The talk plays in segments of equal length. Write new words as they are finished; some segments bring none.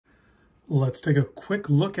Let's take a quick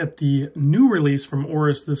look at the new release from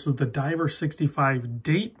Oris. This is the Diver 65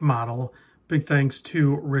 date model. Big thanks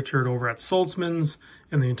to Richard over at Saltzmans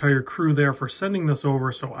and the entire crew there for sending this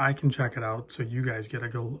over so I can check it out, so you guys get a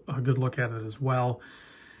good look at it as well.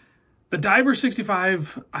 The Diver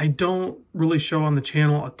 65, I don't really show on the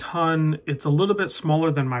channel a ton. It's a little bit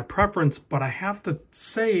smaller than my preference, but I have to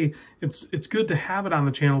say it's good to have it on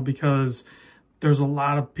the channel because there's a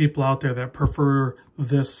lot of people out there that prefer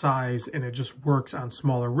this size and it just works on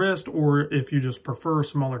smaller wrist, or if you just prefer a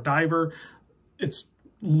smaller diver, it's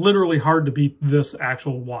literally hard to beat this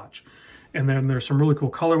actual watch. And then there's some really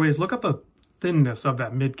cool colorways. Look at the thinness of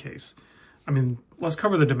that mid case. I mean, let's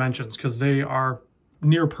cover the dimensions because they are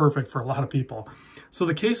near perfect for a lot of people. So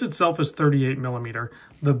the case itself is 38 millimeter.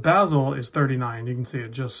 The bezel is 39. You can see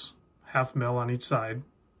it just half mil on each side.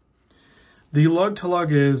 The lug to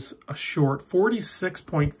lug is a short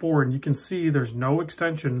 46.4, and you can see there's no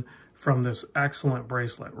extension from this excellent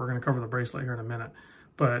bracelet. We're going to cover the bracelet here in a minute,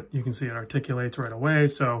 but you can see it articulates right away.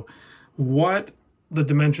 So what the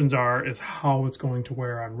dimensions are is how it's going to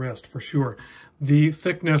wear on wrist for sure. The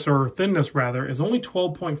thickness, or thinness rather, is only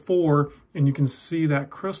 12.4, and you can see that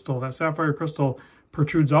crystal, that sapphire crystal,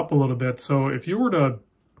 protrudes up a little bit. So if you were to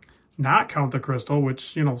not count the crystal,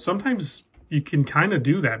 which, you know, sometimes you can kind of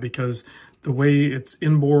do that because the way it's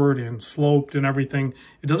inboard and sloped and everything,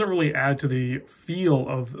 it doesn't really add to the feel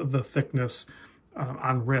of the thickness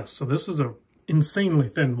on wrist. So this is a insanely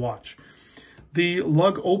thin watch. The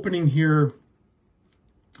lug opening here,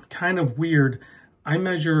 kind of weird. I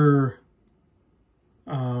measure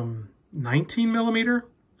 19 millimeter,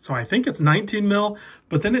 so I think it's 19 mil,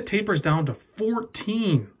 but then it tapers down to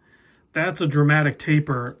 14. That's a dramatic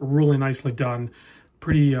taper, really nicely done.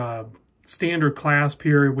 Pretty standard clasp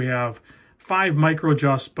here. We have 5 micro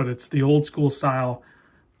adjusts, but it's the old school style,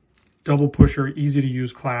 double pusher, easy to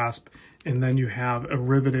use clasp. And then you have a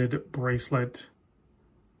riveted bracelet.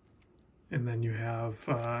 And then you have,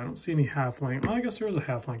 I don't see any half length. Well, I guess there is a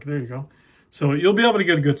half length. There you go. So you'll be able to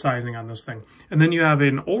get a good sizing on this thing. And then you have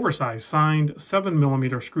an oversized signed 7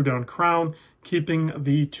 millimeter screw down crown, keeping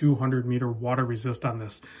the 200 meter water resist on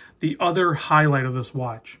this. The other highlight of this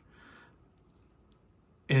watch,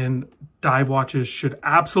 and dive watches should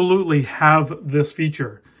absolutely have this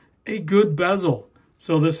feature, a good bezel.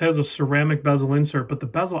 So this has a ceramic bezel insert, but the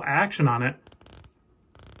bezel action on it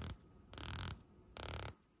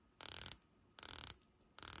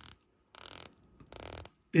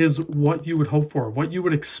is what you would hope for, what you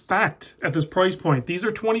would expect at this price point. These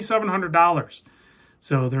are $2,700.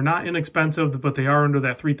 So they're not inexpensive, but they are under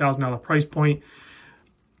that $3,000 price point.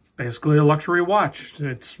 Basically a luxury watch.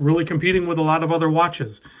 It's really competing with a lot of other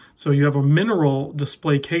watches. So you have a mineral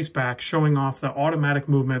display case back showing off the automatic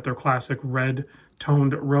movement, their classic red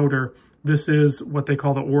toned rotor. This is what they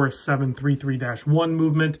call the Oris 733-1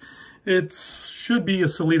 movement. It should be a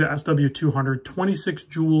Sellita SW200, 26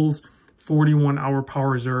 joules, 41-hour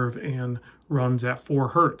power reserve, and runs at 4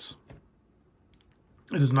 hertz.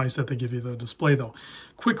 It is nice that they give you the display though.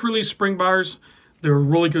 Quick release spring bars. There are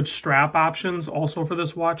really good strap options also for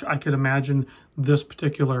this watch. I could imagine this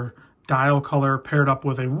particular dial color paired up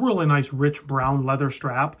with a really nice rich brown leather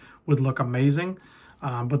strap would look amazing.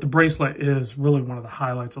 But the bracelet is really one of the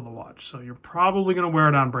highlights of the watch. So you're probably going to wear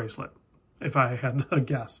it on bracelet, if I had a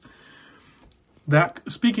guess.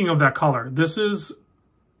 Speaking of that color, this is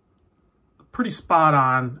pretty spot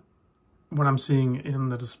on what I'm seeing in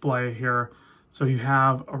the display here. So you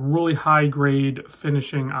have a really high grade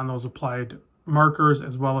finishing on those applied markers,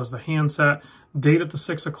 as well as the handset. Date at the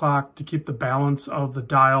 6 o'clock to keep the balance of the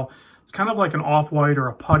dial. It's kind of like an off-white or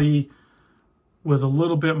a putty with a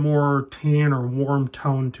little bit more tan or warm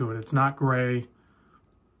tone to it. It's not gray.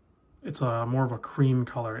 It's more of a cream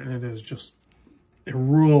color, and it is just, it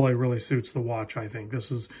really, really suits the watch, I think.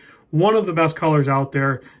 This is one of the best colors out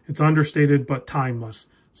there. It's understated, but timeless.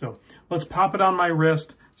 So let's pop it on my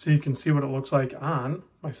wrist so you can see what it looks like on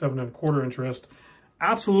my 7¼ inch wrist.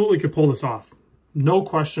 Absolutely could pull this off. No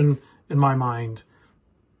question in my mind.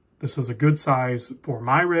 This is a good size for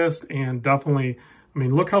my wrist, and definitely, I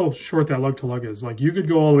mean, look how short that lug to lug is. Like, you could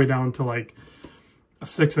go all the way down to like a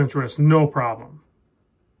 6-inch wrist, no problem.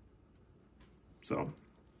 So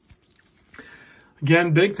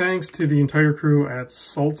again, big thanks to the entire crew at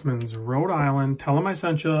Saltzmans, Rhode Island. Tell them I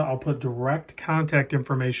sent you. I'll put direct contact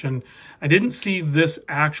information. I didn't see this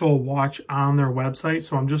actual watch on their website,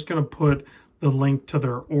 so I'm just going to put the link to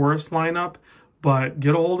their Oris lineup. But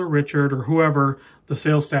get a hold of Richard or whoever. The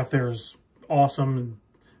sales staff there is awesome and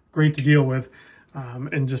great to deal with.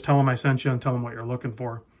 And just tell them I sent you and tell them what you're looking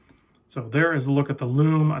for. So there is a look at the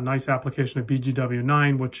Loom, a nice application of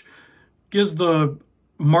BGW9, which gives the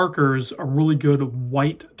markers a really good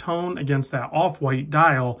white tone against that off-white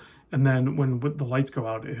dial, and then when the lights go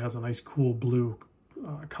out, it has a nice cool blue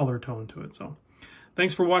color tone to it. So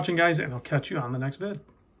thanks for watching, guys, and I'll catch you on the next vid.